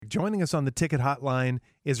Joining us on the ticket hotline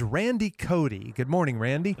is Randy Cody. Good morning,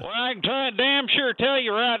 Randy. Well, I can damn sure tell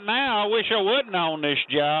you right now, I wish I wouldn't own this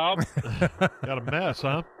job. Got a mess,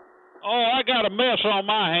 huh? Oh, I got a mess on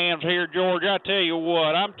my hands here, George. I tell you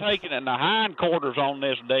what, I'm taking it in the hindquarters on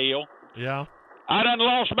this deal. Yeah. I done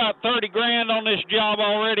lost about 30 grand on this job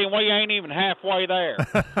already, and we ain't even halfway there.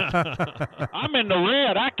 I'm in the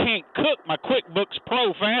red. I can't cook my QuickBooks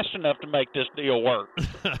Pro fast enough to make this deal work.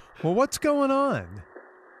 Well, what's going on?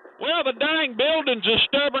 Well, the dang building's as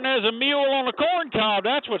stubborn as a mule on a corn cob.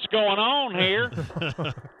 That's what's going on here.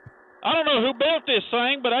 I don't know who built this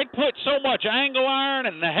thing, but they put so much angle iron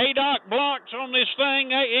and the Haydock blocks on this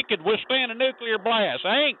thing, it could withstand a nuclear blast. They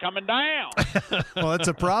ain't coming down. Well, that's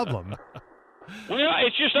a problem. Well,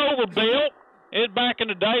 it's just overbuilt. It's back in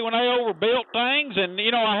the day when they overbuilt things. And,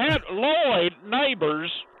 you know, I had Lloyd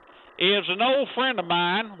Neighbors is an old friend of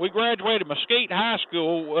mine. We graduated Mesquite High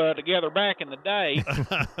School together back in the day.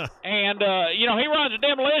 And, you know, he runs a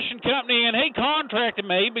demolition company, and he contracted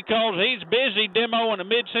me because he's busy demoing a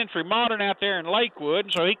mid-century modern out there in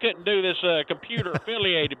Lakewood, so he couldn't do this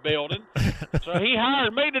computer-affiliated building. So he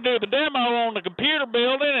hired me to do the demo on the computer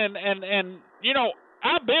building, and you know,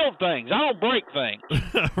 I build things. I don't break things.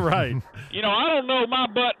 Right. You know, I don't know my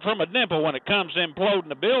butt from a dimple when it comes to imploding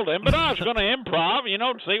the building, but I was going to improv, you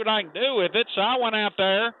know, to see what I can do with it. So I went out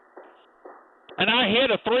there, and I hit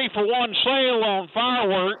a 3-for-1 sale on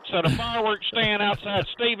fireworks at a fireworks stand outside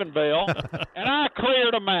Stephenville, and I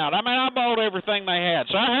cleared them out. I mean, I bought everything they had.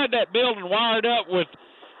 So I had that building wired up with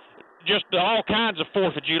just all kinds of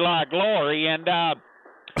 4th of July glory, and I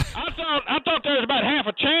thought there was about half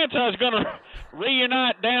a chance I was going to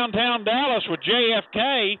reunite downtown Dallas with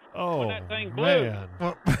JFK when that thing blew. Man.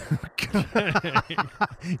 Well,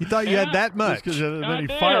 you thought you had that much? Because of I many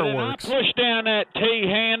did, fireworks. And I pushed down that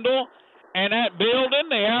T-handle, and that building,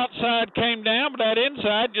 the outside came down, but that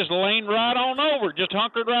inside just leaned right on over, just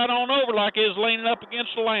hunkered right on over like it was leaning up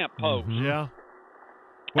against the lamppost. Yeah.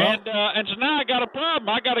 Well, And so now I got a problem.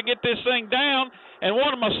 I got to get this thing down, and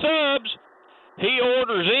one of my subs, he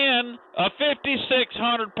orders in a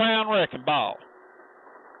 5,600-pound wrecking ball.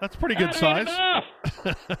 that's pretty good That ain't size.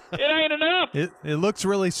 enough. It ain't enough. It looks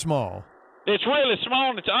really small. It's really small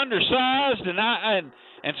and it's undersized,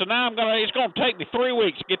 and so now it's gonna take me 3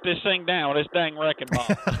 weeks to get this thing down with this dang wrecking ball.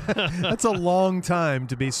 That's a long time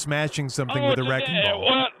to be smashing something with a wrecking ball.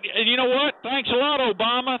 Well, you know what? Thanks a lot,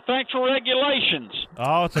 Obama. Thanks for regulations.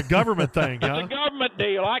 Oh, it's a government thing, It's huh? a government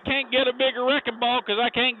deal. I can't get a bigger wrecking ball because I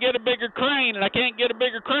can't get a bigger crane, and I can't get a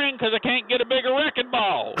bigger crane because I can't get a bigger wrecking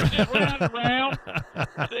ball. It's just round and round.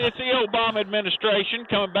 It's the Obama administration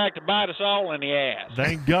coming back to bite us all in the ass.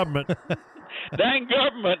 Dang government. Dang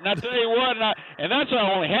government, and I tell you what, and that's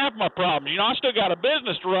only half my problems. You know, I still got a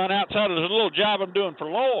business to run outside of this little job I'm doing for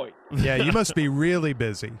Lloyd. Yeah, you must be really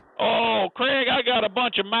busy. Oh, Craig, I got a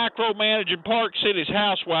bunch of micromanaging Park City's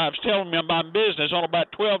housewives telling me I'm in business on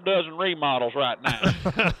about 12 dozen remodels right now.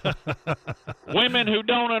 Women who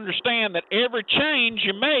don't understand that every change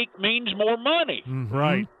you make means more money. Mhm.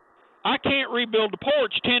 Right. I can't rebuild the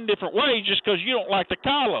porch 10 different ways just because you don't like the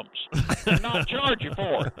columns and not charge you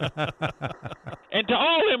for it. And to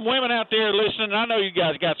all them women out there listening, I know you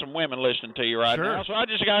guys got some women listening to you right Sure. now, so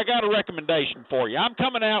I got a recommendation for you. I'm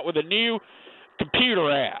coming out with a new computer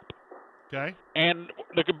app. Okay. And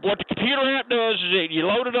what the computer app does is you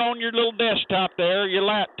load it on your little desktop there, your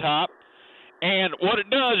laptop, and what it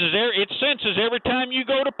does is it senses every time you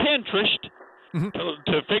go to Pinterest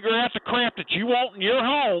to figure out the crap that you want in your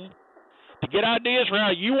home, to get ideas for how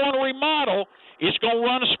you want to remodel, it's going to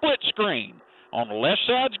run a split screen. On the left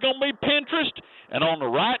side is going to be Pinterest, and on the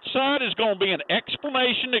right side is going to be an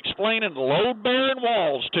explanation explaining the load-bearing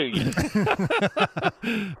walls to you.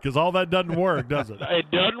 Because all that doesn't work, does it? It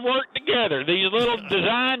doesn't work together. These little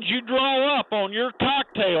designs you draw up on your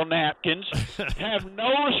cocktail napkins have no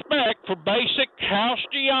respect for basic house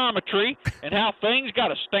geometry and how things got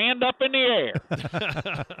to stand up in the air.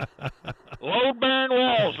 Load-bearing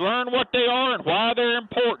walls, learn what they are and why they're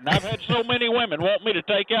important. I've had so many women want me to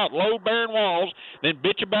take out load-bearing walls, then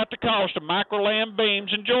bitch about the cost of microlam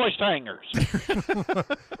beams and joist hangers.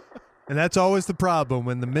 And that's always the problem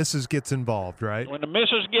when the missus gets involved, right? When the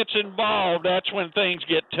missus gets involved, that's when things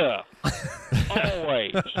get tough.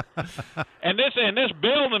 Always. And this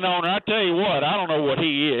building owner, I tell you what, I don't know what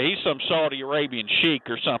he is. He's some Saudi Arabian sheik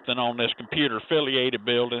or something on this computer affiliated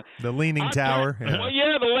building. The Leaning Tower. Well,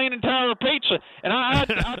 yeah, the Leaning Tower Pizza. And I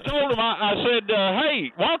told him, I said,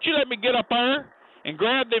 hey, why don't you let me get up there and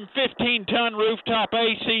grab them 15-ton rooftop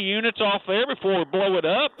AC units off there before we blow it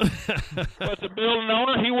up? But the building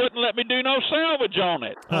owner, he wouldn't let me do no salvage on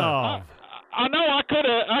it. Oh. I know I could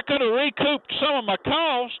have recouped some of my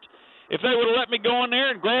cost if they would have let me go in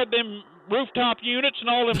there and grab them rooftop units and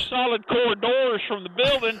all them solid core doors from the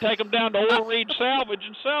building, take them down to Oil Reed Salvage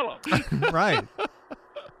and sell them. Right.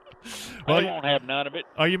 They won't have none of it.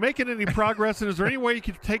 Are you making any progress? And is there any way you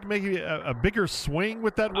could take maybe a bigger swing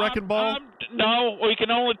with that wrecking ball? No, we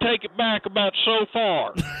can only take it back about so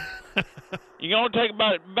far. You can only take it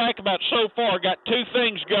back about so far. Got two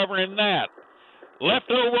things governing that.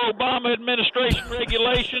 Leftover Obama administration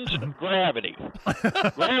regulations and gravity.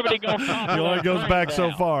 Gravity gonna top It only goes back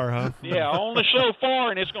so far, huh? Yeah, only so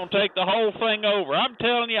far, and it's gonna take the whole thing over. I'm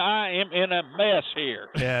telling you, I am in a mess here.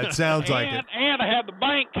 Yeah, it sounds like it. And I have the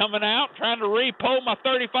bank coming out trying to repo my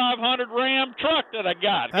 3500 Ram truck that I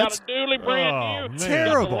got. That's got a dually brand new.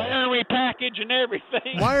 terrible. Laramie package and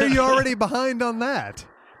everything. Why are you already behind on that?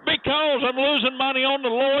 Because I'm losing money on the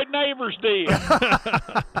Lloyd Neighbors deal.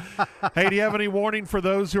 Hey, do you have any warning for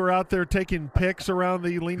those who are out there taking pics around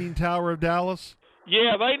the Leaning Tower of Dallas?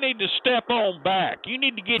 Yeah, they need to step on back. You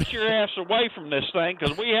need to get your ass away from this thing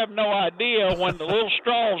because we have no idea when the little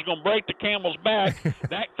straw is going to break the camel's back.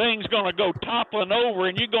 That thing's going to go toppling over,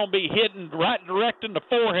 and you're going to be hitting right direct in the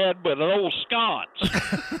forehead with an old sconce.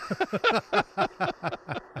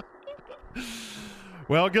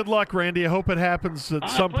 Well, good luck, Randy. I hope it happens at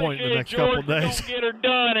some point in the next couple of days. Don't get her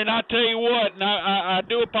done, and I tell you what, and I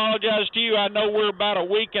do apologize to you. I know we're about a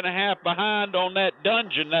week and a half behind on that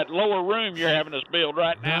dungeon, that lower room you're having us build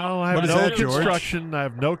right now. No, I have What is no that, George? construction. I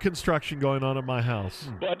have no construction going on at my house.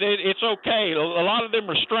 But it's okay. A lot of them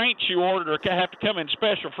restraints you ordered have to come in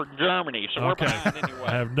special for Germany, so we're Okay. behind I anyway.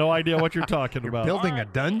 have no idea what you're talking about. Building a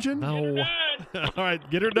dungeon? No. All right,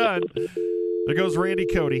 get her done. There goes Randy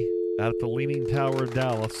Cody out at the Leaning Tower of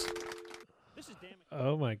Dallas.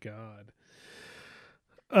 Oh my God.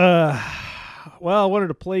 Well, I wanted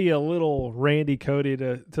to play you a little Randy Cody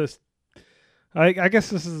I guess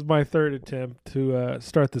this is my third attempt to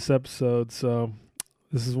start this episode, so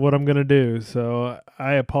this is what I'm gonna do. So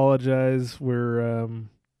I apologize. We're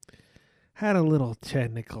had a little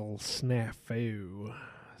technical snafu.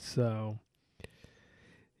 So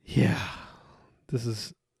yeah, this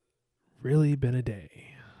has really been a day.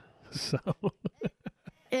 So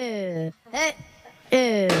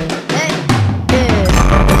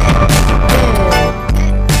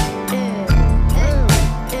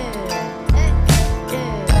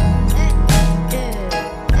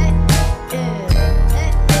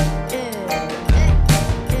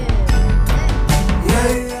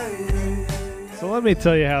let me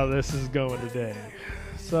tell you how this is going today.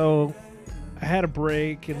 So I had a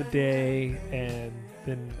break in the day, and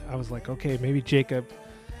then I was like, okay, maybe Jacob,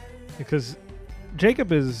 because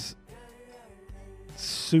Jacob is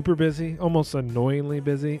super busy, almost annoyingly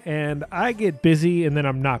busy, and I get busy and then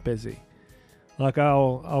I'm not busy. Like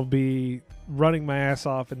I'll be running my ass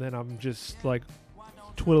off and then I'm just like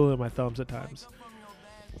twiddling my thumbs at times.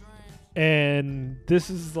 And this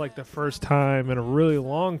is like the first time in a really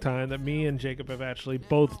long time that me and Jacob have actually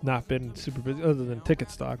both not been super busy, other than Ticket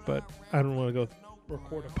Stock, but I don't want to go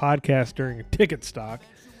record a podcast during a Ticket Stock.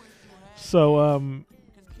 So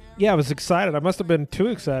yeah, I was excited. I must have been too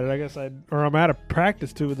excited. I guess I'm out of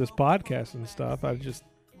practice too with this podcast and stuff. I just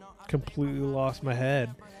completely lost my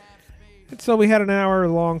head. And so we had an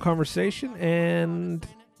hour-long conversation and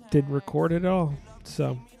didn't record it at all.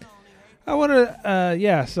 So I want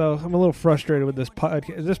to, so I'm a little frustrated with this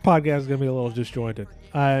podcast. This podcast is going to be a little disjointed.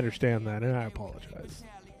 I understand that, and I apologize.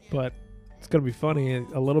 But it's going to be funny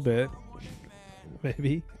a little bit,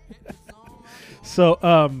 maybe. So,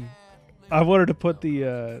 I wanted to put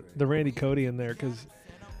the Randy Cody in there because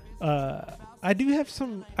I do have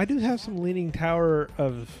some Leaning Tower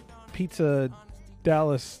of Pizza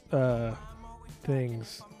Dallas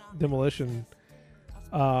things, demolition.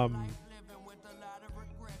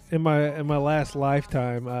 In my last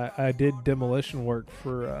lifetime, I did demolition work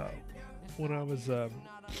for when I was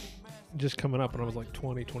just coming up, and I was like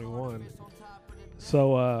 20, 21.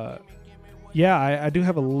 So yeah, I do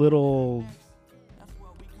have a little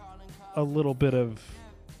bit of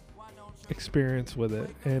experience with it,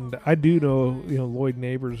 and I do know, Lloyd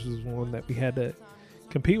Neighbors is one that we had to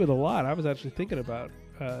compete with a lot. I was actually thinking about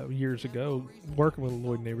years ago working with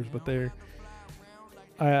Lloyd Neighbors, but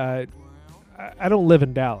I don't live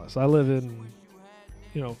in Dallas. I live in,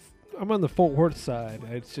 I'm on the Fort Worth side.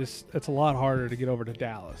 It's a lot harder to get over to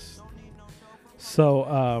Dallas.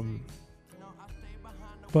 So,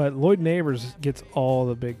 but Lloyd Neighbors gets all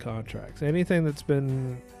the big contracts. Anything that's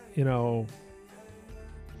been, been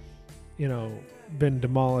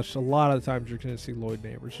demolished, a lot of the times you're going to see Lloyd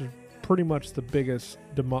Neighbors. It's pretty much the biggest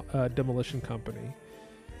demolition company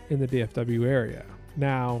in the DFW area.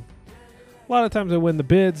 Now, a lot of times they win the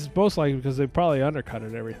bids, most likely because they probably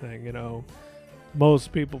undercutted everything. You know,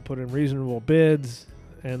 most people put in reasonable bids,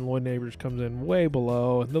 and Lloyd Neighbors comes in way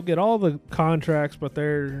below. And they'll get all the contracts, but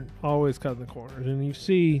they're always cutting the corners. And you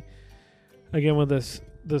see, again, with this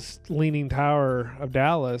Leaning Tower of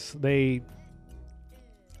Dallas, they,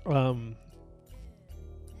 if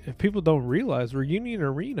people don't realize, Reunion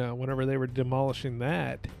Arena, whenever they were demolishing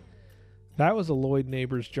that was a Lloyd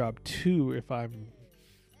Neighbors job too, if I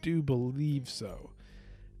do believe so.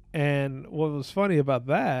 And what was funny about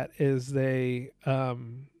that is they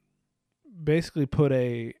basically put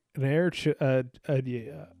a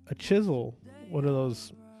chisel, one of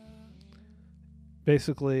those,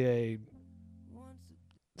 basically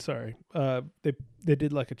they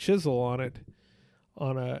did like a chisel on it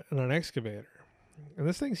on an excavator. And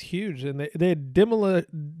this thing's huge, and they had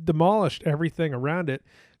demolished everything around it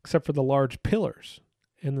except for the large pillars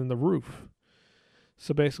and then the roof.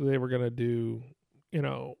 So basically they were going to do,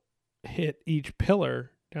 hit each pillar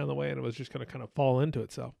down the way, and it was just going to kind of fall into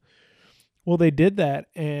itself. Well, they did that,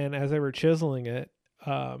 and as they were chiseling it,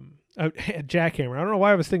 jackhammer. I don't know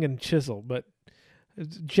why I was thinking chisel, but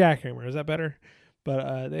it's jackhammer. Is that better?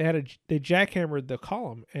 But they jackhammered the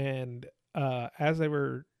column, and as they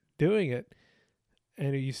were doing it,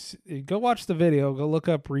 and you go watch the video, go look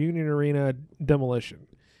up Reunion Arena demolition,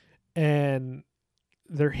 and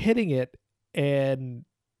they're hitting it, and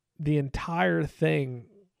the entire thing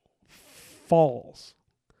falls.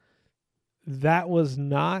 That was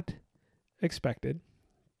not expected.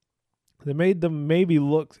 They made them maybe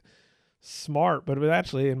look smart, but it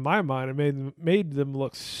actually, in my mind, it made them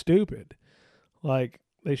look stupid. Like,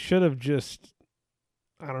 they should have just,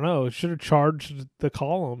 I don't know, should have charged the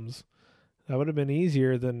columns. That would have been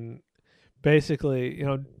easier than basically,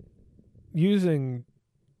 using,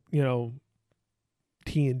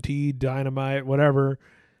 TNT, dynamite, whatever,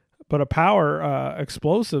 but a power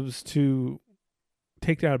explosives to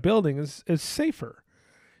take down a building is safer.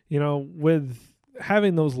 With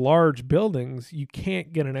having those large buildings, you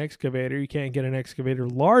can't get an excavator. You can't get an excavator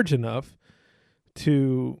large enough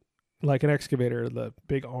to, like an excavator, the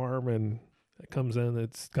big arm, and it comes in,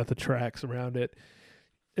 it's got the tracks around it.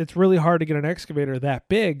 It's really hard to get an excavator that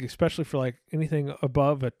big, especially for like anything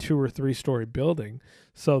above a 2 or 3 story building.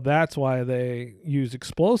 So that's why they use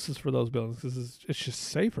explosives for those buildings, because it's just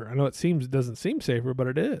safer. I know it doesn't seem safer, but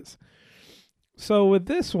it is. So with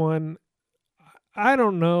this one, I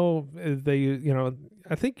don't know if they,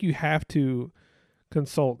 I think you have to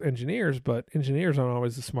consult engineers, but engineers aren't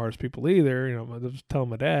always the smartest people either. I was telling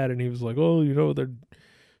my dad, and he was like, "Oh, they're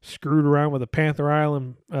screwed around with the Panther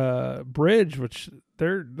Island bridge, which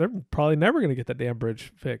they're probably never going to get that damn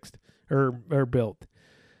bridge fixed or built."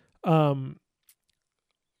 But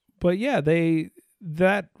yeah,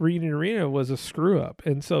 that Reunion Arena was a screw up,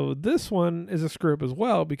 and so this one is a screw up as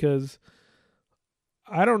well, because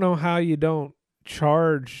I don't know how you don't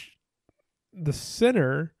charge the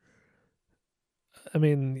center. I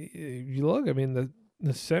mean, you look, the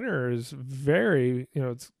center is very,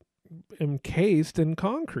 it's encased in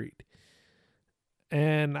concrete.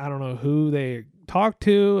 And I don't know who they talked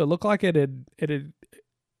to. It looked like it had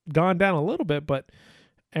gone down a little bit, but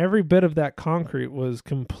every bit of that concrete was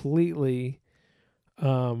completely,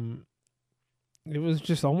 it was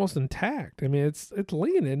just almost intact. It's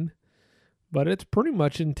leaning, but it's pretty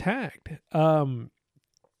much intact. So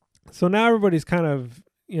now everybody's kind of,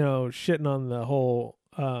 shitting on the whole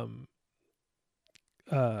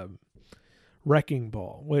wrecking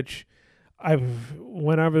ball, which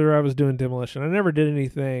whenever I was doing demolition, I never did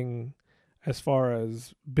anything as far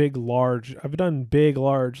as I've done big,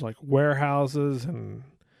 large, like warehouses and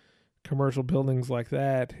commercial buildings like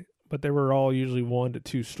that, but they were all usually 1 to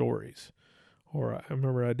 2 stories. Or I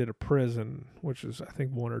remember I did a prison, which is, I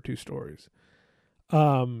think, 1 or 2 stories.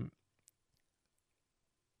 But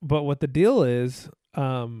what the deal is,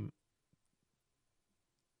 there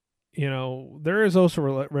is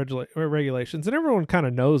also regulations, and everyone kind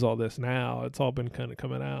of knows all this now. It's all been kind of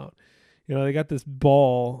coming out. They got this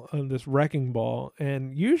ball, this wrecking ball,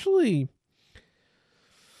 and usually,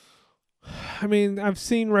 I've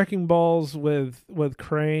seen wrecking balls with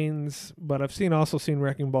cranes, but I've also seen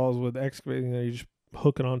wrecking balls with excavating. You just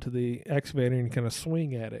hook it onto the excavator and kind of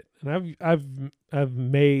swing at it. And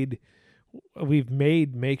we've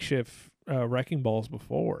made makeshift wrecking balls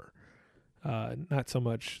before. Not so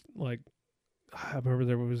much like, I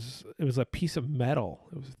remember it was a piece of metal.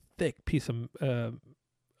 It was a thick piece of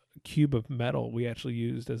cube of metal we actually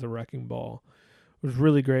used as a wrecking ball. It was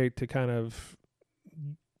really great to kind of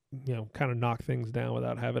knock things down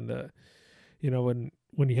without having to, when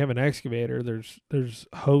when you have an excavator, there's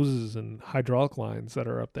hoses and hydraulic lines that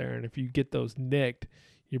are up there, and if you get those nicked,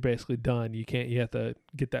 you're basically done. You have to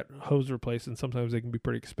get that hose replaced, and sometimes they can be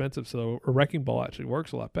pretty expensive. So a wrecking ball actually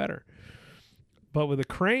works a lot better. But with a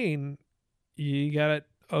crane, you got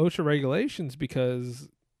OSHA regulations because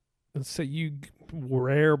let's say you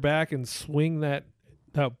rear back and swing that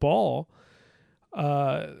ball.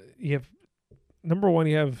 You have number one,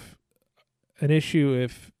 you have an issue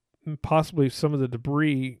if possibly some of the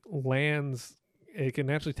debris lands. It can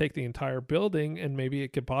actually take the entire building, and maybe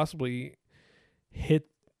it could possibly hit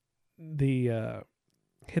the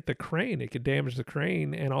crane. It could damage the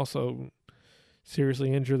crane and also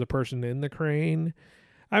seriously injure the person in the crane.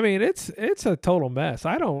 I mean, it's a total mess.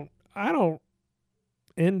 I don't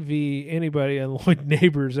envy anybody at Lloyd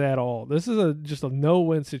Neighbors at all. This is just a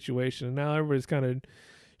no-win situation, and now everybody's kind of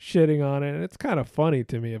shitting on it, and it's kind of funny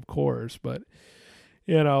to me, of course, but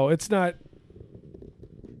it's not,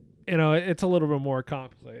 it's a little bit more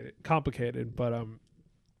complicated, but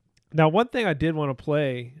now one thing I did want to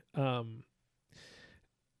play,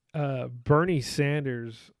 Bernie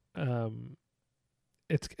Sanders,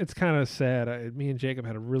 it's kind of sad. Me and Jacob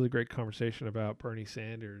had a really great conversation about Bernie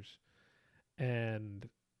Sanders and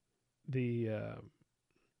the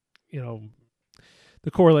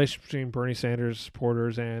correlation between Bernie Sanders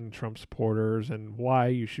supporters and Trump supporters, and why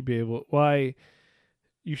you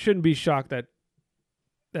shouldn't be shocked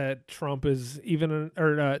that Trump is even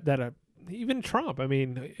Trump. I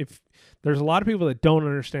mean, if there's a lot of people that don't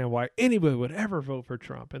understand why anybody would ever vote for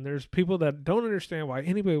Trump, and there's people that don't understand why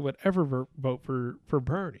anybody would ever vote for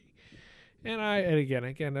Bernie. And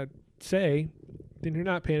again, I'd say, then you're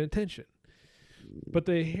not paying attention. But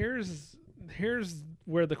here's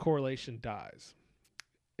where the correlation dies,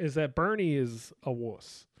 is that Bernie is a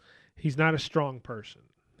wuss. He's not a strong person.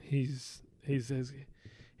 He's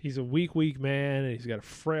a weak man, and he's got a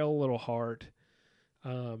frail little heart.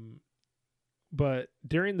 But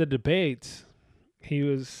during the debates, he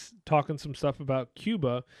was talking some stuff about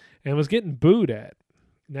Cuba and was getting booed at.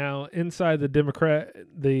 Now, inside the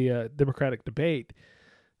Democratic debate,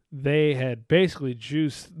 they had basically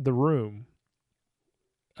juiced the room.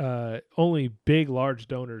 Only big, large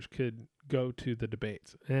donors could go to the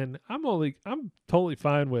debates, and I'm totally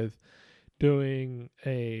fine with doing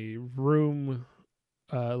a room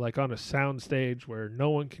like on a sound stage where no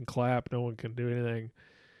one can clap, no one can do anything,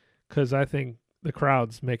 because I think the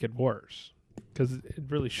crowds make it worse, because it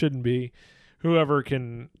really shouldn't be whoever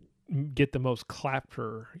can get the most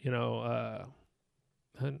clapper, I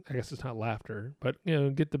guess it's not laughter, but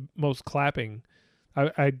get the most clapping.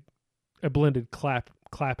 I blended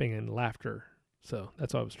clapping and laughter, so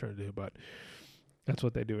that's what I was trying to do, but that's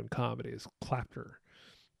what they do in comedy is clapter.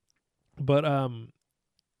 But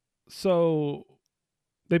so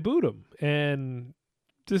they booed him, and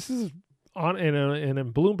this is on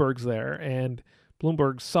and Bloomberg's there, and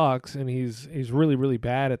Bloomberg sucks, and he's really, really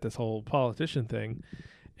bad at this whole politician thing,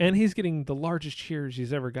 and he's getting the largest cheers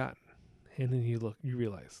he's ever gotten. And then you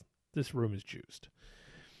realize this room is juiced.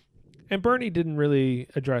 And Bernie didn't really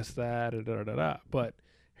address that, but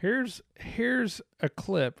here's a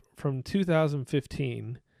clip from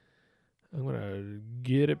 2015. I'm going to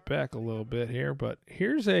get it back a little bit here, but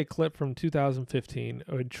here's a clip from 2015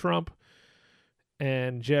 when Trump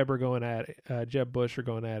and Jeb Bush are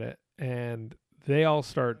going at it, and they all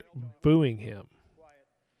start booing him.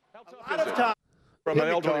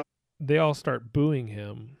 They all start booing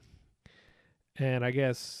him, and I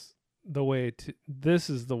guess this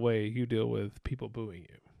is the way you deal with people booing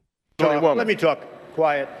you. Let me talk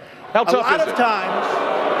quiet. A lot of times,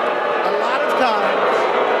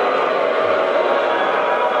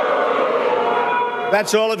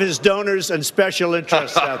 that's all of his donors and special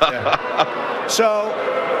interests out there. So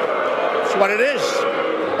that's what it is.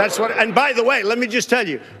 And by the way, let me just tell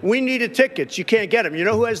you, we needed tickets. You can't get them. You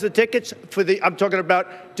know who has the tickets I'm talking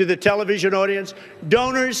about to the television audience?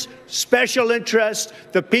 Donors, special interests,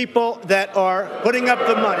 the people that are putting up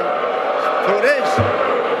the money. So it is.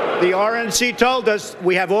 The RNC told us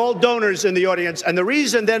we have all donors in the audience, and the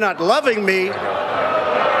reason they're not loving me,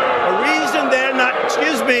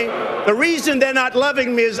 the reason they're not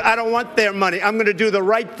loving me is I don't want their money. I'm going to do the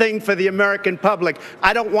right thing for the American public.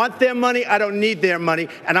 I don't want their money. I don't need their money.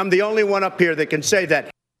 And I'm the only one up here that can say that.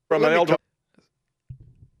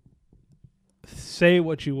 Say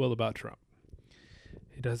what you will about Trump.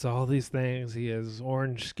 He does all these things. He has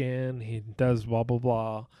orange skin. He does blah, blah,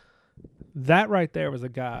 blah. That right there was a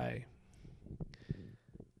guy.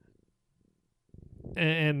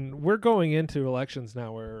 And we're going into elections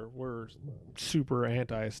now where we're super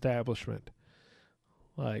anti-establishment.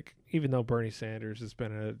 Like, even though Bernie Sanders has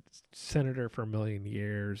been a senator for a million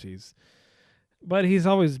years, but he's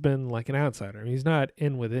always been like an outsider. He's not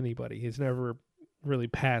in with anybody. He's never really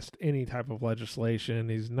passed any type of legislation.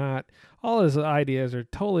 He's not, all his ideas are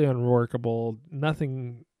totally unworkable.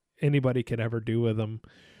 Nothing anybody could ever do with them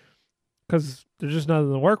because there's just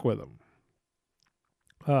nothing to work with him.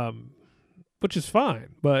 Which is fine,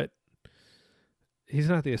 but he's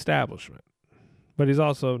not the establishment. But he's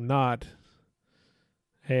also not,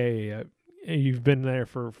 hey, you've been there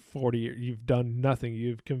for 40 years. You've done nothing.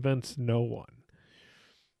 You've convinced no one.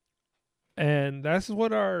 And that's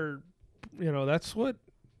what that's what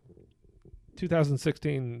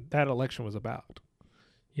 2016, that election was about.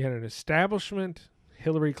 You had an establishment,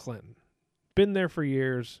 Hillary Clinton, been there for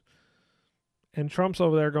years, and Trump's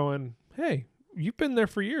over there going, hey, you've been there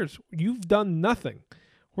for years. You've done nothing.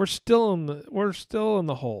 We're still in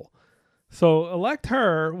the hole. So elect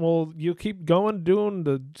her. Well, you keep going doing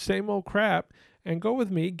the same old crap and go with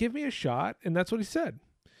me. Give me a shot. And that's what he said.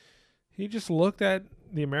 He just looked at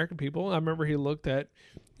the American people. I remember he looked at,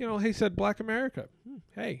 he said, Black America.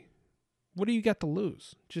 Hey, what do you got to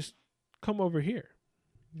lose? Just come over here.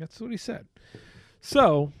 That's what he said.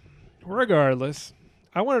 So regardless,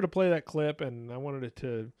 I wanted to play that clip, and I wanted it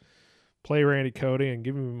to play Randy Cody and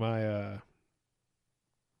give me my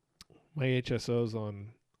my HSOs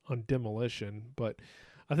on demolition. But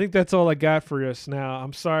I think that's all I got for us now.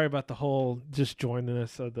 I'm sorry about the whole just joining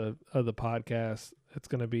us of the podcast. It's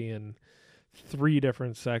going to be in 3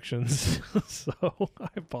 different sections. So I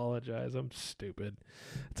apologize. I'm stupid.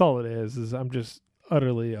 That's all it is I'm just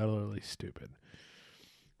utterly stupid.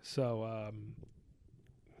 So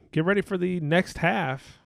get ready for the next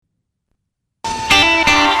half.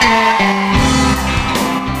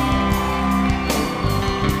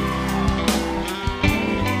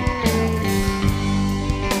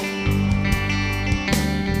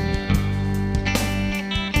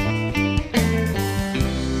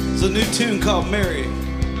 It's a new tune called Mary.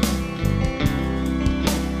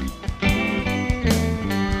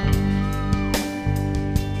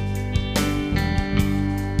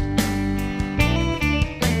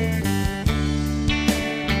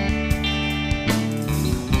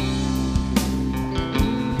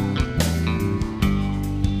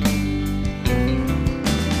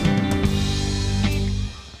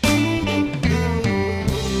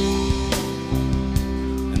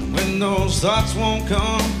 And when those thoughts won't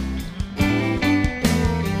come,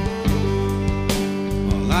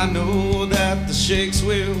 I know that the shakes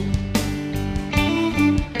will,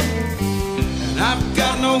 and I've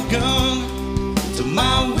got no gun to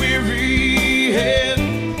my weary head.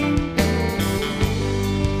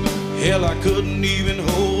 Hell, I couldn't even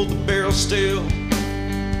hold the barrel still.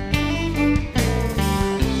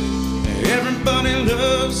 Everybody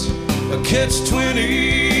loves a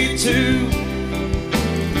catch-22.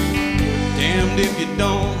 Damned if you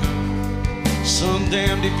don't, son,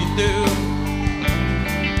 damned if you do.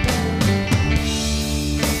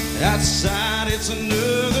 Outside, it's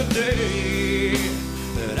another day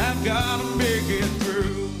that I've got to make it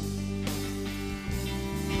through.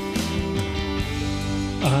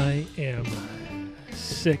 I am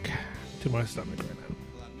sick to my stomach right now.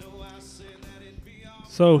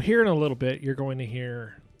 So here in a little bit, you're going to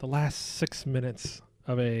hear the last 6 minutes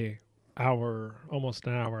of almost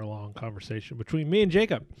an hour long conversation between me and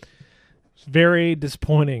Jacob. It's very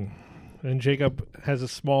disappointing. And Jacob has a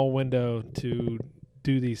small window to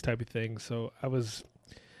do these type of things, so I was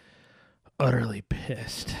utterly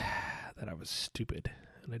pissed that I was stupid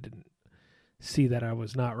and I didn't see that I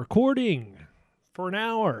was not recording for an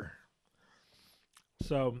hour.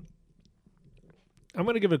 So I'm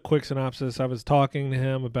going to give a quick synopsis. I was talking to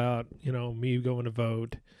him about, me going to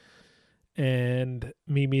vote and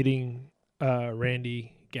me meeting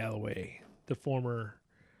Randy Galloway, the former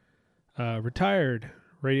retired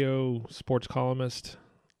radio sports columnist,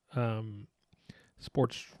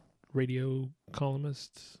 sports radio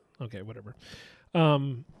columnists. Okay, whatever.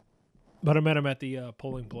 But I met him at the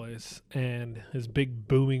polling place, and his big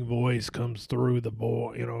booming voice comes through the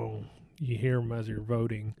you hear him as you're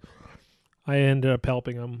voting. I ended up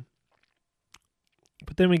helping him.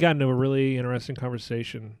 But then we got into a really interesting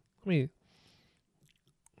conversation. Let me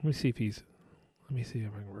see if I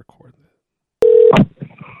can record this.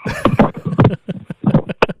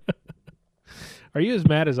 Are you as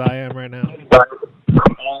mad as I am right now?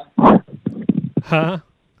 Huh?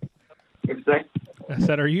 What'd you say? I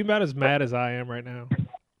said, are you about as mad as I am right now?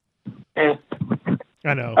 Eh.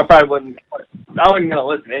 I know. I probably wouldn't. I wasn't going to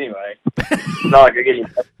listen anyway. It's not like I get you.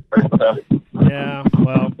 Yeah,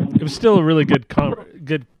 well, it was still a really good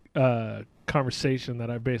conversation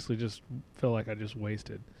that I basically just feel like I just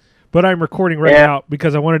wasted. But I'm recording right Yeah. now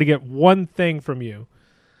because I wanted to get one thing from you,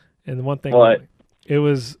 and the one thing What? only.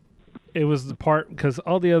 It was the part because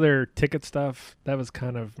all the other ticket stuff that was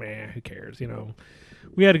kind of who cares, you know.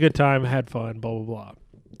 We had a good time, had fun, blah blah blah,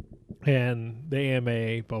 and the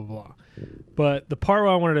AMA, blah blah blah. But the part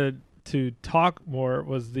where I wanted to talk more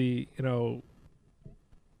was the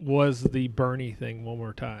Bernie thing one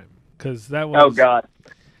more time because that was. Oh God,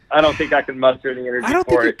 I don't think I can muster the energy I don't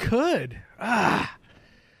for think it. you could.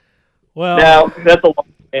 Well, No, that's a lot,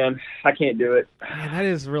 man. I can't do it. man, that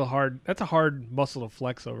is real hard. That's a hard muscle to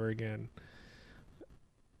flex over again.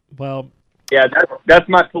 Well, Yeah, that's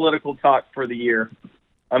my political talk for the year.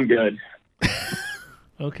 I'm good.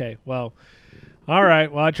 okay. Well, all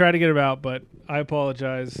right. Well, I tried to get it out, but I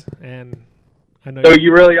apologize, and I know So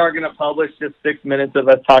you really are going to publish just 6 minutes of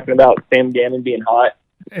us talking about Sam Gannon being hot?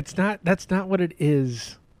 it's not. That's not what it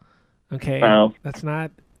is. Okay. Oh. That's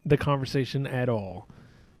not the conversation at all.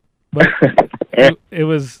 But it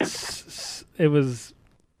was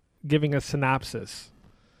giving a synopsis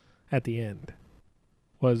at the end.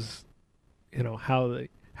 Was how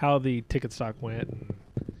the ticket stock went. And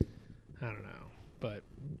I don't know, but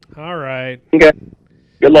all right. Okay.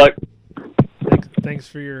 Good luck. Thanks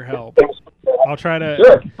for your help. I'll try to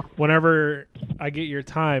Sure. whenever I get your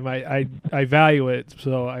time. I value it,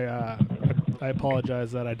 so I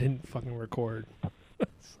apologize that I didn't fucking record.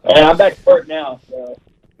 And I'm back to work now. So.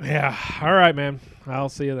 Yeah. All right, man. I'll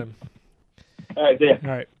see you then. All right, see ya. All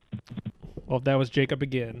right. Well, that was Jacob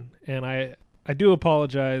again, and I do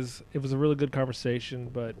apologize. It was a really good conversation,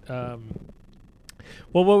 but well,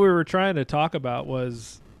 what we were trying to talk about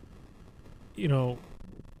was,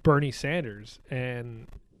 Bernie Sanders, and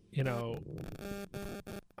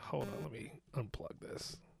hold on, let me unplug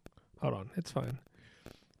this. Hold on, it's fine.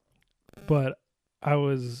 But I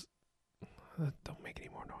was don't make any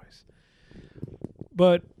more noise.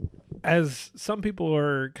 But as some people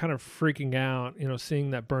are kind of freaking out,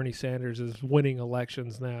 seeing that Bernie Sanders is winning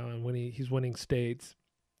elections now and when he's winning states,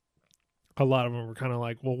 a lot of them were kind of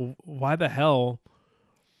like, well, why the hell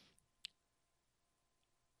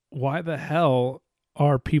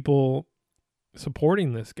are people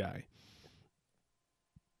supporting this guy?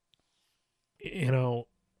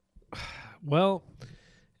 Well,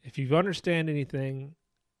 if you understand anything,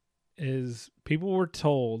 is people were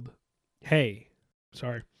told, hey,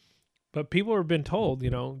 sorry, but people have been told,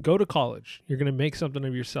 go to college. You're going to make something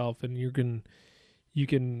of yourself, and you can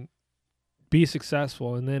be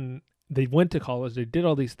successful. And then they went to college, they did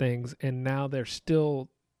all these things, and now they're still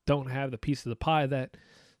don't have the piece of the pie that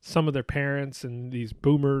some of their parents and these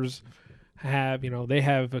boomers have. They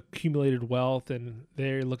have accumulated wealth, and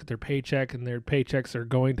they look at their paycheck, and their paychecks are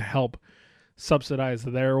going to help subsidize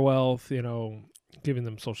their wealth, giving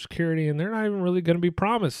them Social Security, and they're not even really going to be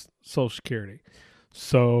promised Social Security.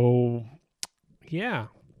 So, yeah.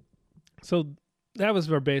 So that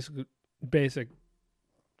was our basic,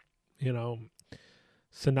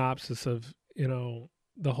 synopsis of,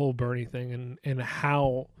 the whole Bernie thing and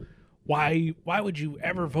how, why would you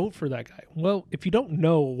ever vote for that guy? Well, if you don't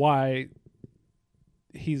know why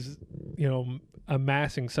he's,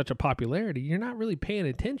 amassing such a popularity, you're not really paying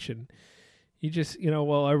attention. You just,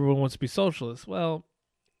 well, everyone wants to be socialist. Well,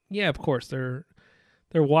 yeah, of course they're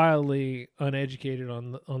wildly uneducated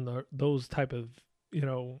on those type of,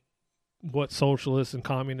 what socialist and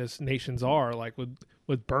communist nations are. Like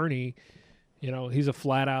with Bernie, he's a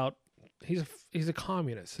flat out, he's a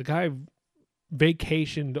communist. The guy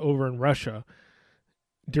vacationed over in Russia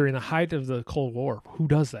during the height of the Cold War. Who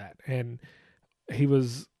does that? And he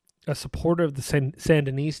was a supporter of the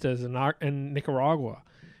Sandinistas in Nicaragua,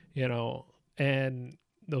 and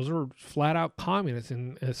those are flat out communists,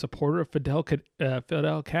 and a supporter of Fidel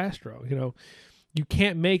Castro. You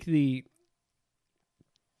can't make the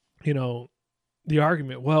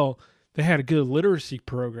argument, well, they had a good literacy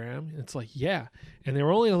program. It's like, yeah, and they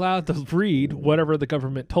were only allowed to read whatever the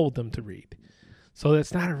government told them to read. So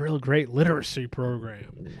that's not a real great literacy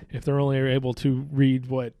program if they're only able to read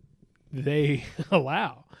what they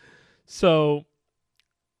allow. So,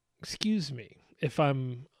 excuse me if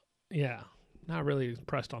I'm, not really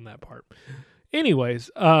impressed on that part.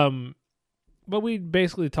 Anyways, but we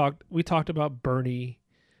basically talked about Bernie,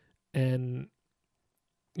 and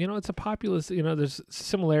it's a populist. There's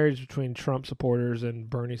similarities between Trump supporters and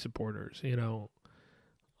Bernie supporters.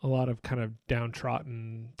 A lot of kind of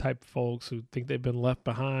downtrodden type folks who think they've been left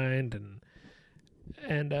behind,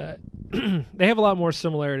 and they have a lot more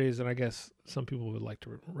similarities than I guess some people would like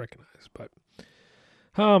to recognize. But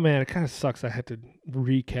oh man, it kind of sucks I had to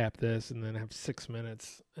recap this and then have 6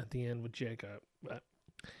 minutes at the end with Jacob. But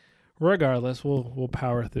regardless, we'll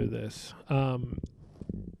power through this.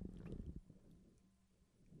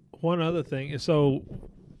 One other thing is, so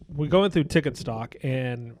we're going through ticket stock,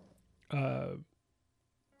 and me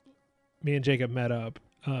and Jacob met up.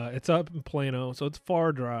 It's up in Plano, so it's a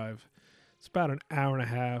far drive. It's about an hour and a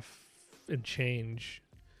half and change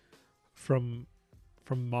from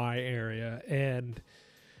my area, and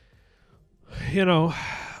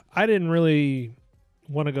I didn't really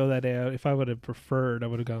want to go that day. If I would have preferred, I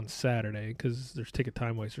would have gone Saturday because there's ticket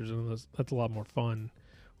time wasters, and that's a lot more fun.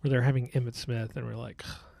 Where they're having Emmitt Smith, and we're like,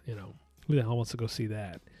 who the hell wants to go see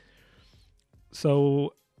that?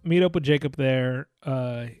 So meet up with Jacob there,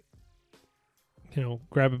 grab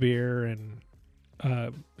a beer, and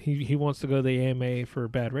he wants to go to the AMA for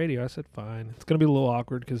Bad Radio. I said, fine. It's going to be a little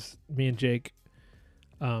awkward because me and Jake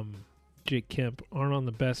Kemp aren't on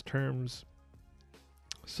the best terms.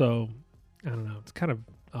 So, I don't know. It's kind of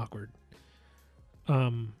awkward.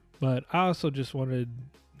 But I also just wanted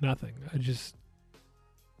nothing. If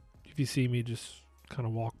you see me, just kind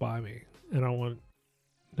of walk by me. And I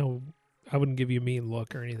wouldn't give you a mean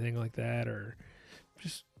look or anything like that, or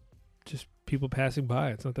just people passing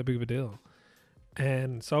by. It's not that big of a deal.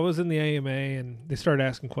 And so I was in the AMA, and they started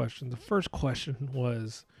asking questions. The first question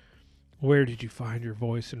was, where did you find your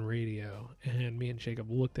voice in radio? And me and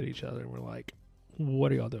Jacob looked at each other, and we're like,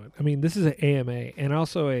 what are y'all doing? I mean, this is an AMA and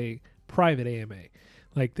also a private AMA.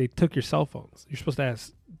 Like, they took your cell phones. You're supposed to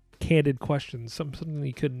ask candid questions, something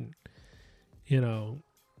you couldn't,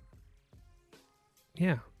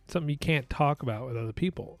 something you can't talk about with other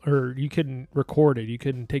people, or you couldn't record it, you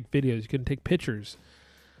couldn't take videos, you couldn't take pictures.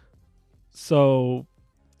 So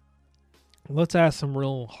let's ask some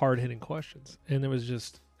real hard-hitting questions. And it was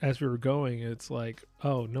just, as we were going, it's like,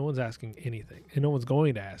 oh, no one's asking anything, and no one's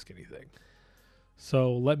going to ask anything.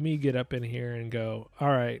 So let me get up in here and go, all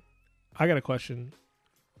right, I got a question.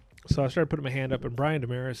 So I started putting my hand up, and Brian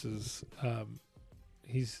Damaris is,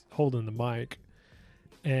 he's holding the mic.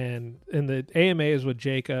 And the AMA is with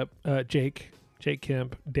Jake Kemp,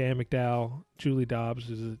 Dan McDowell, Julie Dobbs,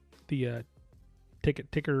 who's the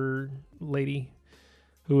ticker lady,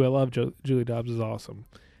 who I love. Julie Dobbs is awesome.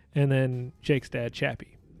 And then Jake's dad,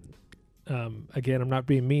 Chappie. Again, I'm not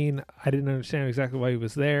being mean. I didn't understand exactly why he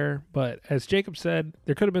was there. But as Jacob said,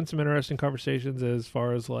 there could have been some interesting conversations as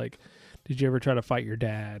far as, like, did you ever try to fight your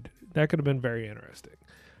dad? That could have been very interesting.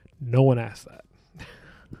 No one asked that.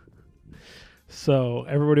 So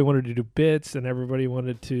everybody wanted to do bits, and everybody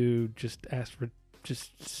wanted to just ask for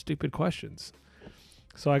just stupid questions.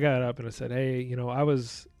 So I got up and I said, hey, I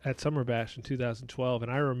was at Summer Bash in 2012, and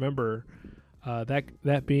I remember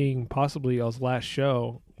that being possibly y'all's last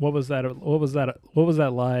show. What was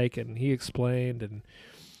that like? And he explained, and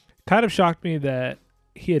kind of shocked me that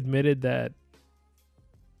he admitted that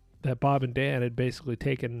Bob and Dan had basically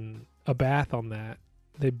taken a bath on that.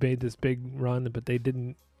 They made this big run, but they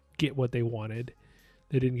didn't get what they wanted.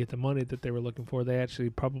 They didn't get the money that they were looking for. They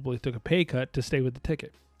actually probably took a pay cut to stay with the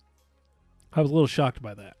ticket. I was a little shocked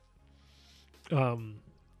by that.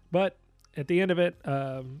 But at the end of it,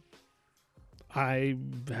 I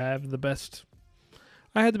had the best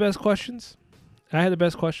questions. I had the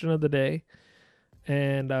best question of the day,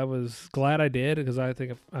 and I was glad I did, because I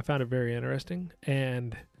think I found it very interesting.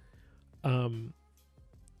 And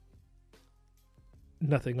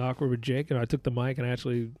nothing awkward with Jake, and I took the mic, and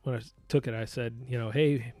actually, when I took it, I said,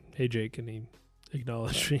 hey Jake, and he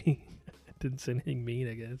acknowledged me. Didn't say anything mean,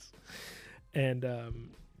 I guess. And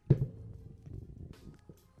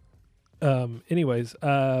anyways,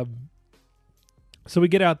 so we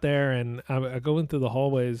get out there, and I go in through the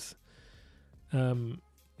hallways. If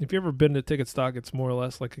you've ever been to Ticket Stock, it's more or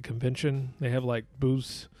less like a convention. They have like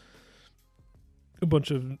booths, a bunch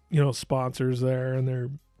of sponsors there, and they're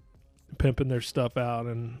pimping their stuff out,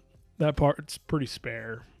 and that part's pretty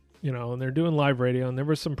spare, and they're doing live radio, and there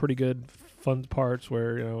were some pretty good fun parts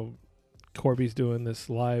where Corby's doing this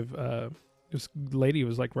live. This lady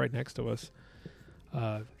was like right next to us.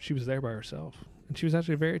 She was there by herself, and she was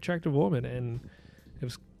actually a very attractive woman, and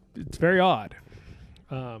it's very odd.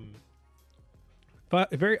 But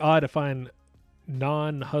very odd to find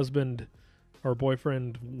non-husband or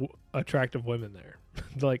boyfriend attractive women there.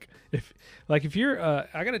 if you're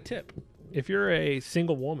I got a tip. If you're a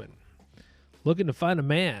single woman looking to find a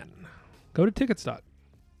man, go to Ticket Stock.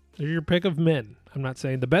 They're your pick of men. I'm not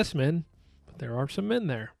saying the best men, but there are some men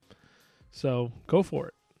there. So go for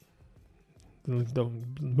it.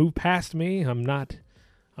 Don't move past me. I'm not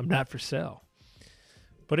for sale.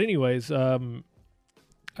 But anyways,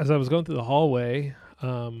 as I was going through the hallway, they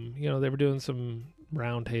were doing some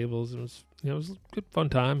round tables. It was a good fun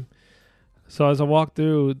time. So as I walked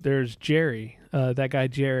through, there's Jerry, that guy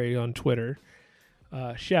Jerry on Twitter.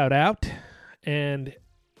 Shout out. And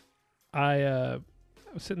I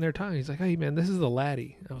was sitting there talking. He's like, "Hey, man, this is the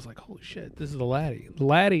Laddie." I was like, "Holy shit, this is the Laddie." The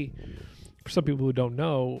Laddie, for some people who don't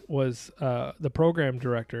know, was the program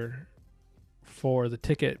director for the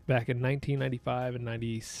Ticket back in 1995 and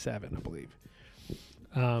 97, I believe.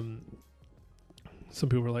 Some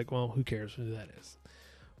people were like, "Well, who cares who that is?"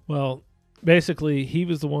 Well, basically, he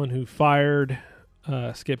was the one who fired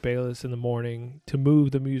Skip Bayless in the morning to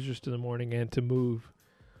move the Musers to the morning and to move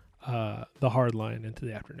the hard line into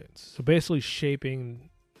the afternoons. So basically shaping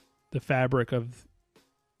the fabric of,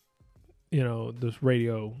 this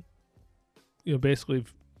radio, basically,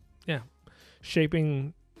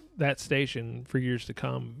 shaping that station for years to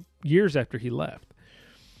come, years after he left.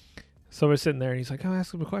 So I was sitting there and he's like, "Oh,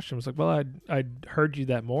 ask him a question." I was like, "Well, I'd heard you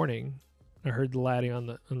that morning. I heard the Laddie on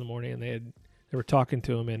the morning, and they were talking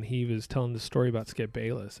to him, and he was telling the story about Skip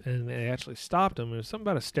Bayless, and they actually stopped him. It was something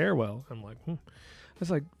about a stairwell." I'm like, I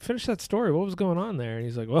was like, "Finish that story. What was going on there?" And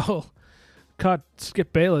he's like, "Well, caught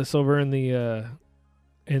Skip Bayless over in the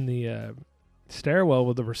stairwell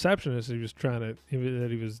with the receptionist. He was that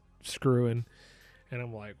he was screwing." And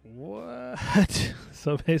I'm like, "What?"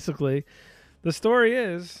 So basically, the story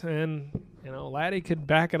is, and Laddie could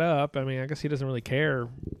back it up. I mean, I guess he doesn't really care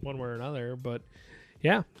one way or another, but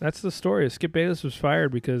yeah, that's the story. Skip Bayless was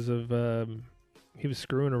fired because of he was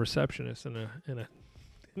screwing a receptionist in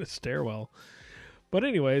a stairwell. But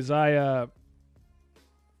anyways, so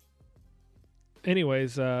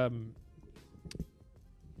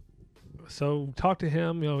talked to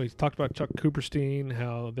him. He talked about Chuck Cooperstein,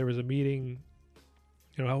 how there was a meeting.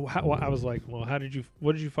 How I was like, "Well,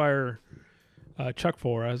 what did you fire Chuck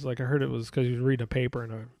for?" I was like, "I heard it was because he was reading a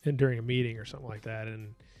paper during a meeting or something like that."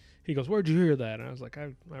 And he goes, "Where'd you hear that?" And I was like,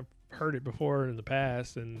 I've heard it before in the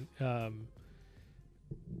past. And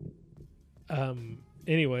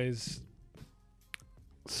anyways,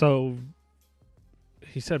 so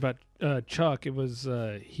he said about Chuck, it was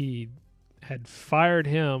he had fired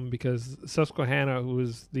him because Susquehanna, who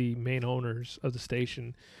was the main owners of the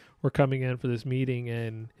station, were coming in for this meeting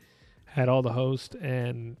and had all the hosts,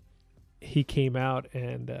 and he came out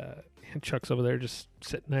and Chuck's over there just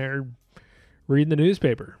sitting there reading the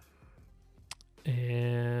newspaper.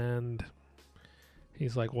 And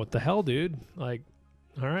he's like, "What the hell, dude?" Like,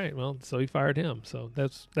 all right, well, so he fired him. So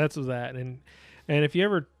that's that. And if you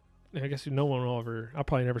ever, I guess no one will ever, I'll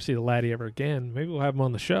probably never see the Laddie ever again. Maybe we'll have him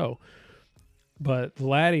on the show. But the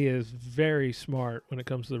Laddie is very smart when it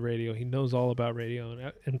comes to the radio. He knows all about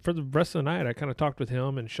radio. And for the rest of the night, I kind of talked with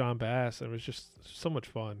him and Sean Bass. And it was just so much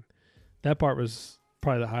fun. That part was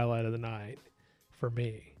probably the highlight of the night for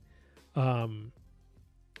me.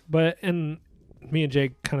 But me and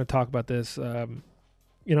Jake kind of talk about this.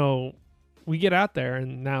 We get out there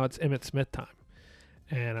and now it's Emmitt Smith time.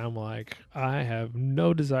 And I'm like, I have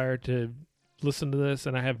no desire to listen to this.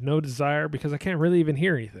 And I have no desire because I can't really even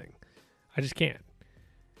hear anything. I just can't.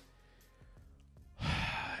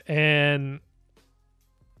 And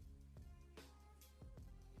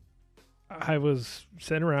I was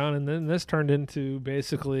sitting around, and then this turned into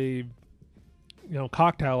basically,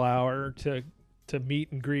 cocktail hour to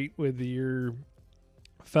meet and greet with your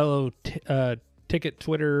fellow Ticket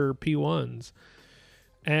Twitter P1s.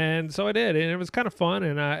 And so I did, and it was kind of fun,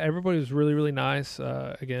 and everybody was really, really nice.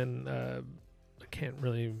 Again, I can't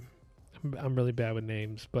really... I'm really bad with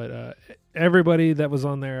names, but everybody that was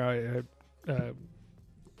on there,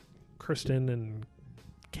 Kristen and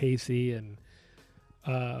Casey and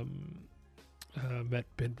met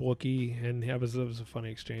Ben Wookie, and it was a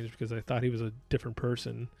funny exchange because I thought he was a different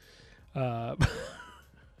person. I'm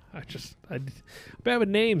bad with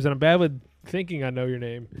names, and I'm bad with thinking I know your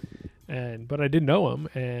name, but I did know him,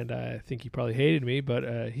 and I think he probably hated me,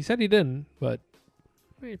 but he said he didn't, but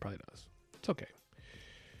he probably does. It's okay.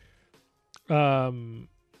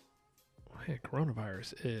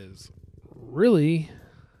 Coronavirus is really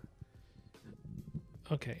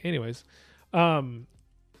okay. Anyways, then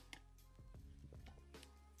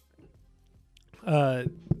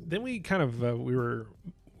we kind of we were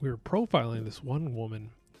profiling this one woman.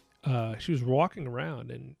 She was walking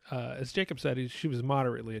around, and as Jacob said, she was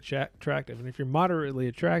moderately attractive. And if you're moderately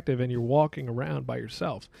attractive and you're walking around by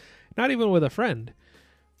yourself, not even with a friend,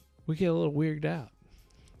 we get a little weirded out.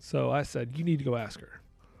 So I said, "You need to go ask her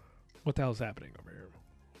what the hell's happening over here."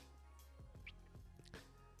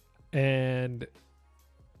 And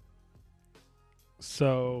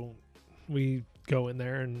so we go in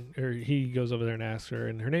there, or he goes over there and asks her,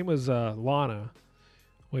 and her name was Lana,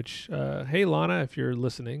 which, hey, Lana, if you're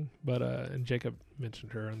listening, but and Jacob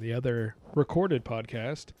mentioned her on the other recorded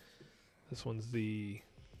podcast. This one's the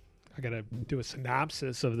I gotta do a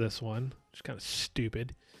synopsis of this one, which is kind of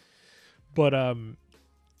stupid. But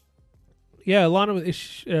yeah, Lana.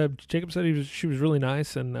 Jacob said she was really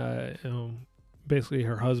nice, and basically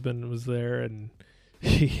her husband was there, and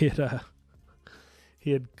he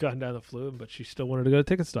had gotten down the flu, but she still wanted to go to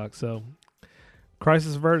Ticket Stock. So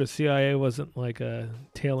crisis averted. CIA wasn't like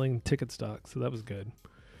tailing Ticket Stock, so that was good.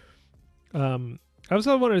 I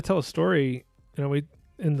also wanted to tell a story. We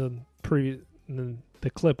in the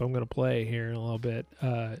clip I'm going to play here in a little bit.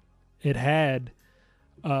 It had,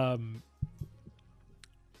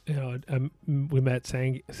 we met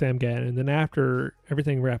Sam Gann, and then after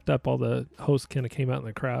everything wrapped up, all the hosts kind of came out in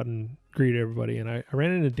the crowd and greeted everybody. And I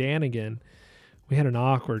ran into Dan again. We had an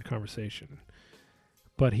awkward conversation,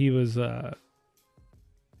 but he was, I'm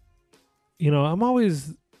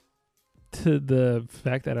always to the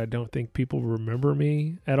fact that I don't think people remember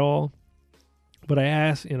me at all. But I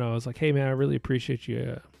asked, I was like, hey man, I really appreciate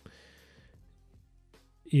you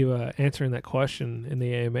answering that question in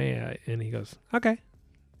the AMA. And he goes, okay.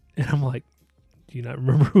 And I'm like, do you not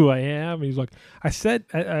remember who I am? And he's like, I said,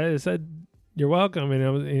 you're welcome.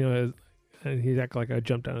 And and he acted like I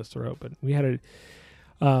jumped down his throat, but we had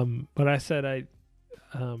but I said,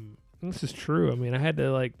 this is true. I mean, I had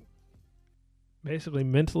to basically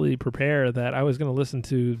mentally prepare that I was going to listen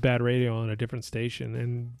to bad radio on a different station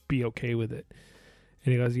and be okay with it.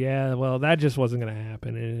 And he goes, yeah, well, that just wasn't going to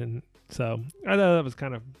happen. And so I thought that was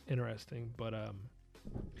kind of interesting, but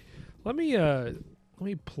let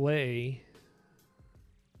me play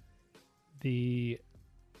the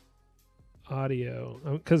audio,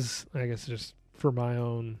 because I guess just for my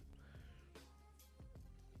own,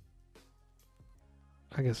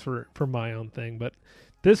 for my own thing. But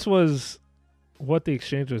this was what the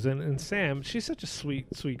exchange was. And Sam, she's such a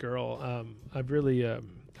sweet girl. I really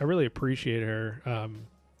appreciate her.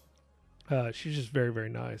 She's just very, very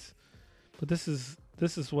nice. But this is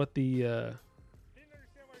what the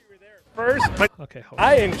first, but okay, hold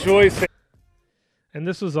I on. enjoy saying. And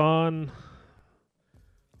this was on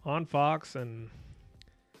Fox, and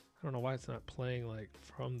I don't know why it's not playing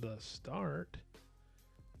from the start.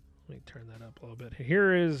 Let me turn that up a little bit.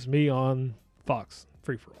 Here is me on Fox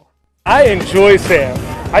Free for All. I enjoy Sam.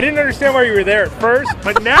 I didn't understand why you were there at first,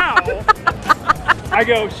 but now I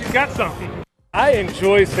go, she's got something. I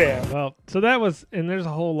enjoy Sam. Well, so that was, and there's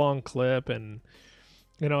a whole long clip, and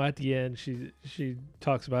at the end she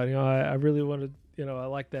talks about, I really wanted, I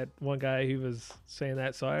like that one guy who was saying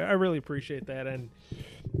that, so I really appreciate that, and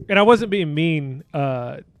I wasn't being mean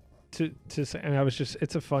to say, and I was just,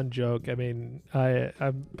 it's a fun joke. I mean,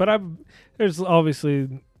 there's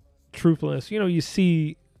obviously truthfulness. You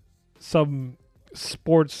see some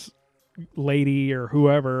sports lady or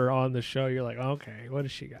whoever on the show, you're like, okay, what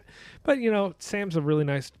does she got? But Sam's a really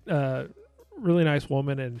nice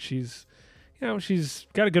woman, and she's she's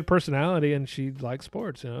got a good personality, and she likes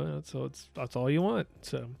sports, so that's all you want.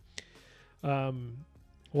 So Sam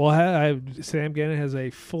Gannon has a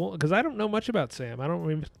full, because I don't know much about Sam. I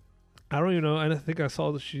don't even know. I think I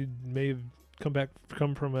saw that she may have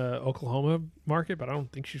come from a Oklahoma market, but I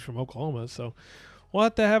don't think she's from Oklahoma, so we'll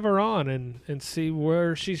have to have her on and see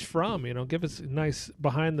where she's from. Give us a nice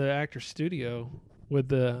behind the actor studio with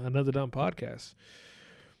the Another Dumb Podcast.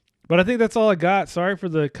 But I think that's all I got. Sorry for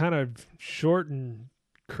the kind of short and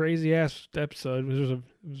crazy ass episode. There was a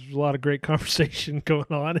lot of great conversation going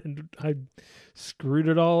on, and I screwed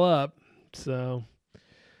it all up. So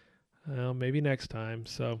maybe next time.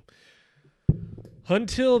 So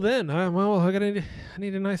until then, I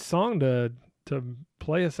need a nice song to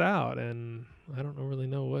play us out, and I don't really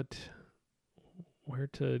know where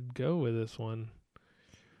to go with this one.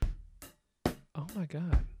 Oh my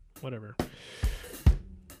God. Whatever.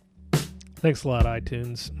 Thanks a lot,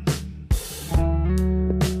 iTunes. All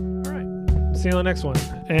right. See you on the next one.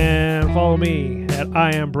 And follow me at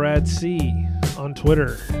IamBradC on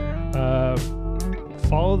Twitter.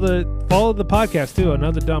 Follow the podcast too,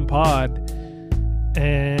 Another Dumb Pod.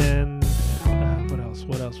 And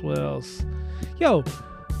what else? Yo,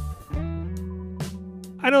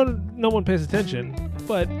 I know no one pays attention,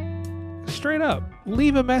 but straight up,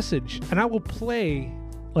 leave a message and I will play.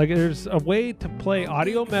 There's a way to play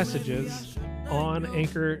audio messages on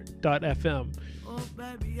Anchor.fm.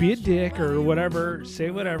 Be a dick or whatever,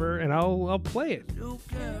 say whatever, and I'll play it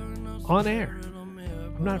on air.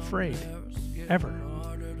 I'm not afraid, ever.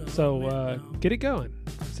 So get it going.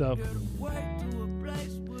 So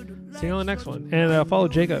see you on the next one, and follow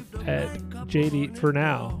Jacob at JD for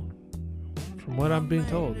now. From what I'm being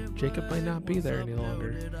told, Jacob might not be there any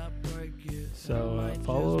longer. So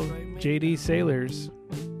follow JD Sailors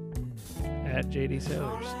at JD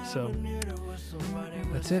Sailors. So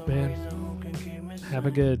That's it, man. Have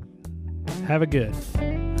a good.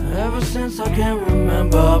 Ever since I can't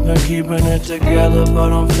remember, I've been keeping it together,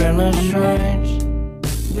 but I'm feeling strange.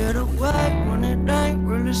 Get away when it ain't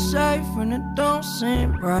really safe and it don't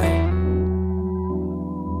seem right.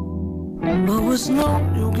 But what's new,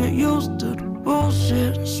 you get used to the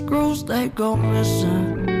bullshit. Screws, they go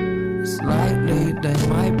missing. It's likely they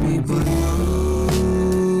might be, but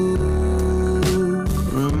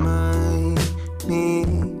remind me,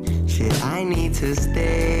 shit, I need to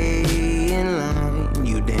stay in line.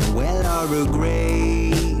 You damn well are a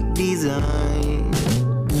great design.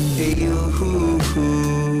 Hey,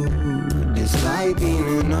 despite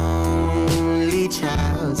being an only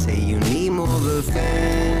child, say you need more of a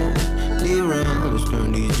family round. Let's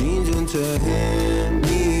turn these dreams into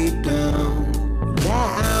hand-me-down.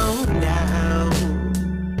 Down, down,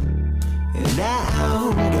 and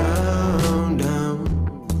down, down, down,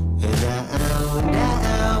 and down,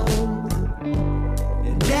 down,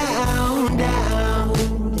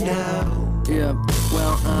 down, down. yeah,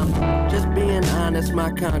 well, just being honest,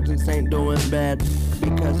 my conscience ain't doing bad.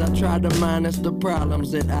 Because I try to minus the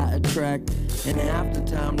problems that I attract. And half the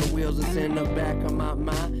time the wheels is in the back of my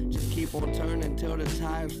mind. Just keep on turning till the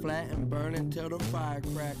tires flat and burning till the fire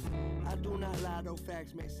crack. I do not lie, though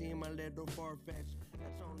facts may seem a little far-fetched.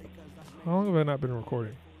 That's only because How long have I not been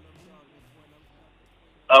recording?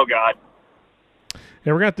 Oh, God.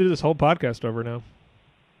 Yeah, we're gonna have to do this whole podcast over now.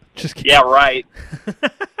 Just kidding. Yeah, right.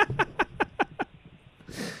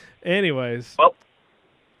 Anyways.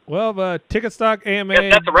 Well, Ticket Stock AMA.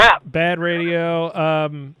 Yes, that's a wrap. Bad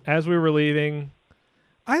radio. As we were leaving,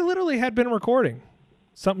 I literally had been recording.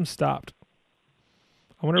 Something stopped.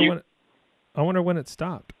 I wonder when it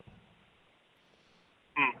stopped.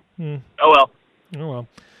 Oh well. Oh well.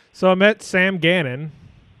 So I met Sam Gannon.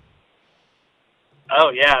 Oh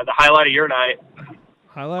yeah, the highlight of your night.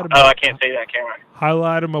 Highlight of I can't say that, can I?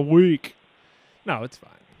 Highlight of my week. No, it's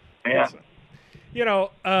fine. Yeah. It's fine. You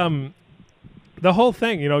know, the whole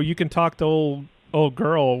thing, you know, you can talk to old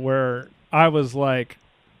girl where I was like,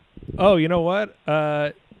 oh, you know what?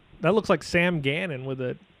 That looks like Sam Gannon with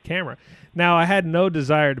a camera. Now, I had no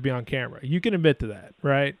desire to be on camera. You can admit to that,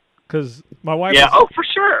 right? Because my wife for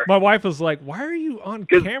sure. My wife was like, why are you on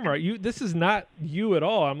camera? This is not you at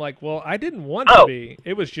all. I'm like, well, I didn't want to be.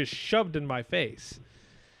 It was just shoved in my face.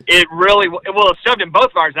 It really, it shoved in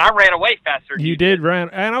both of ours, and I ran away faster. You did run,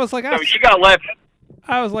 and I was like, so you got left.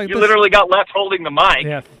 I was like, you literally got left holding the mic.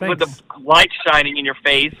 Yeah, with the light shining in your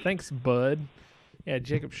face. Thanks, bud. Yeah,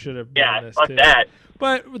 Jacob should have done this fuck too. that.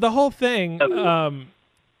 But the whole thing,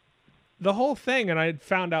 and I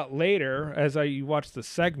found out later as you watched the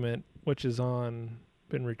segment, which is been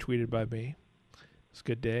retweeted by me. It's a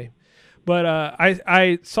good day. But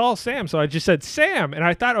I saw Sam, so I just said, Sam, and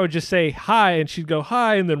I thought I would just say hi, and she'd go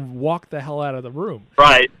hi, and then walk the hell out of the room.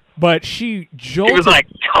 Right. But she jolted. It was like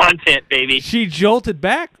content, baby. She jolted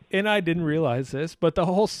back, and I didn't realize this, but the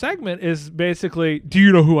whole segment is basically, do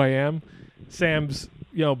you know who I am? Sam's,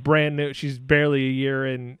 brand new. She's barely a year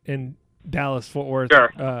in Dallas-Fort Worth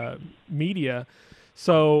media.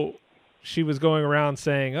 So she was going around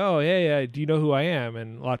saying, oh, yeah, do you know who I am?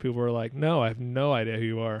 And a lot of people were like, no, I have no idea who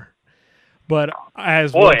you are. But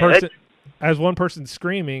as one person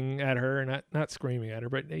screaming at her, not screaming at her,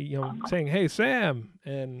 but saying, "Hey, Sam,"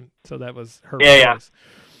 and so that was her voice.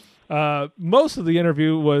 Yeah. Most of the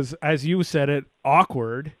interview was, as you said it,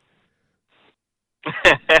 awkward.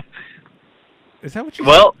 Is that what you?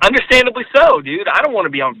 Well, understandably so, dude. I don't want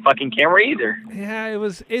to be on fucking camera either. Yeah, it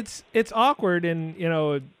was. It's awkward, and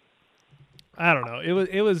I don't know. It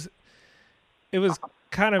was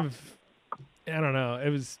kind of, I don't know. It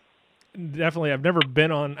was. Definitely, I've never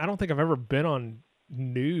been on. I don't think I've ever been on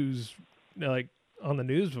news, like on the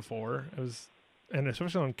news before. It was, and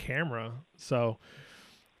especially on camera. So,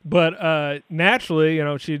 but naturally,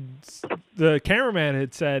 the cameraman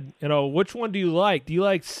had said, which one do you like? Do you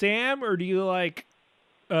like Sam or do you like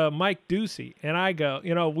Mike Ducey? And I go,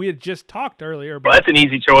 we had just talked earlier. Well, that's an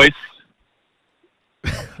easy choice.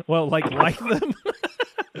 Well, like them.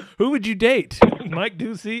 Who would you date, Mike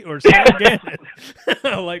Ducey or Sam Gannon?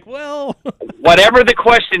 Like, well, whatever the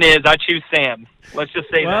question is, I choose Sam. Let's just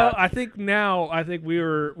say that. Well, I think we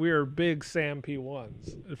were big Sam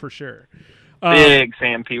P1s for sure. Big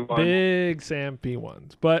Sam P1. Big Sam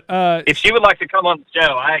P1s. But if she would like to come on the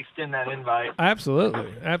show, I extend that invite.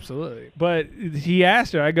 Absolutely. But he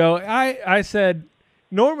asked her. I said,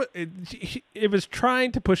 normally it was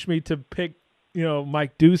trying to push me to pick.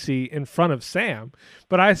 Mike Ducey in front of Sam.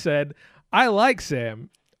 But I said, I like Sam.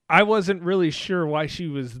 I wasn't really sure why she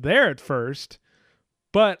was there at first,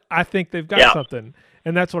 but I think they've got something.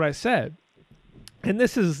 And that's what I said. And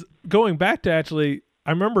this is going back to actually,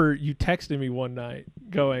 I remember you texting me one night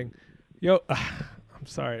going, yo, I'm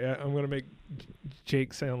sorry, I'm going to make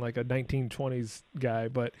Jake sound like a 1920s guy,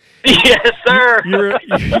 but yes, sir.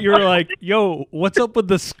 You were like, yo, what's up with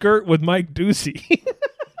the skirt with Mike Ducey?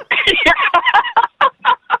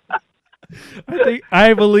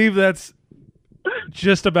 I believe that's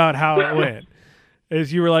just about how it went.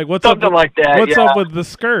 Is you were like, what's Something up with, like that, what's yeah. up with the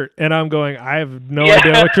skirt? And I'm going, I have no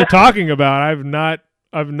idea what you're talking about. I've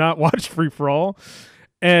not watched Free for All.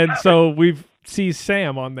 And so we see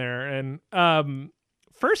Sam on there, and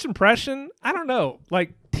first impression, I don't know,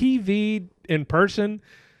 like TV in person,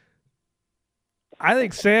 I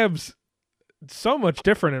think Sam's so much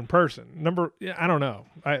different in person. I don't know.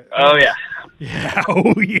 Oh yeah. Yeah.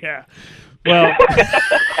 Oh yeah. Well.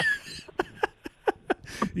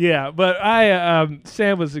 Yeah, but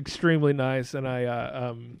Sam was extremely nice, and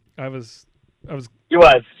I was. She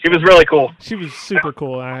was really cool. She was super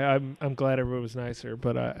cool. I'm glad everyone was nicer,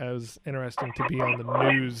 but it was interesting to be on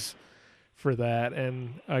the news for that.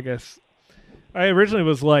 And I guess I originally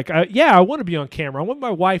was like, I want to be on camera. I want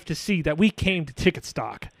my wife to see that we came to Ticket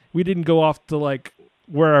Stock. We didn't go off to like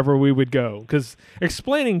wherever we would go, because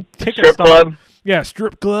explaining Ticket Strip Stock, club. yeah,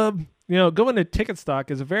 strip club. You know, going to Ticket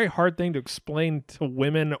Stock is a very hard thing to explain to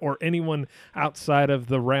women or anyone outside of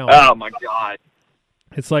the realm. Oh my god.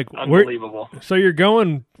 It's like, unbelievable. So you're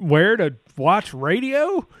going where to watch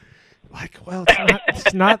radio? Like, well,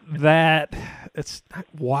 it's not that. It's not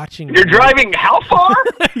watching. You're driving how far?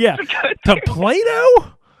 Yeah, to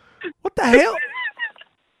Plano? What the hell?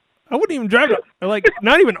 I wouldn't even drive to, like,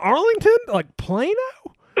 not even Arlington, like Plano?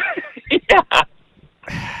 Yeah.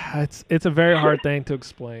 It's a very hard thing to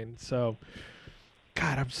explain. So,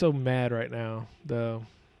 God, I'm so mad right now, though.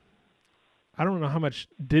 I don't know how much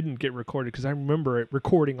didn't get recorded, because I remember it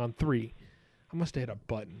recording on 3. I must have hit a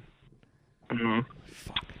button. Mm-hmm.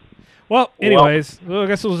 Fuck. Well, anyways, I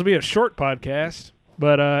guess this will be a short podcast.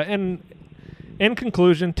 But in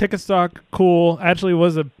conclusion, Ticket Stock, cool. Actually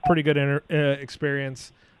was a pretty good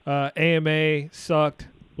experience. AMA sucked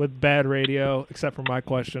with bad radio, except for my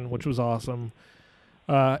question, which was awesome.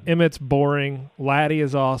 Emmett's boring. Laddie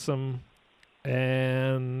is awesome.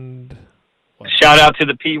 And shout out to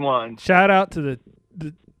the P1s. Shout out to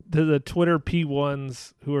the Twitter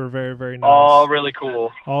P1s, who are very, very nice. All really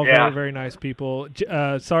cool. All very, very nice people.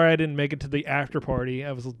 Sorry I didn't make it to the after party.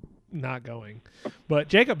 I was not going. But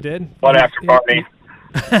Jacob did. What after party?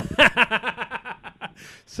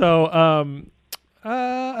 So,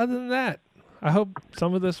 other than that, I hope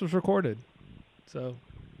some of this was recorded. So,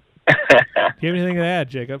 do you have anything to add,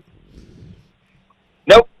 Jacob?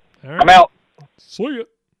 Nope. All right. I'm out. See ya.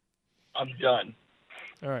 I'm done.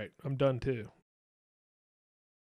 All right. I'm done too.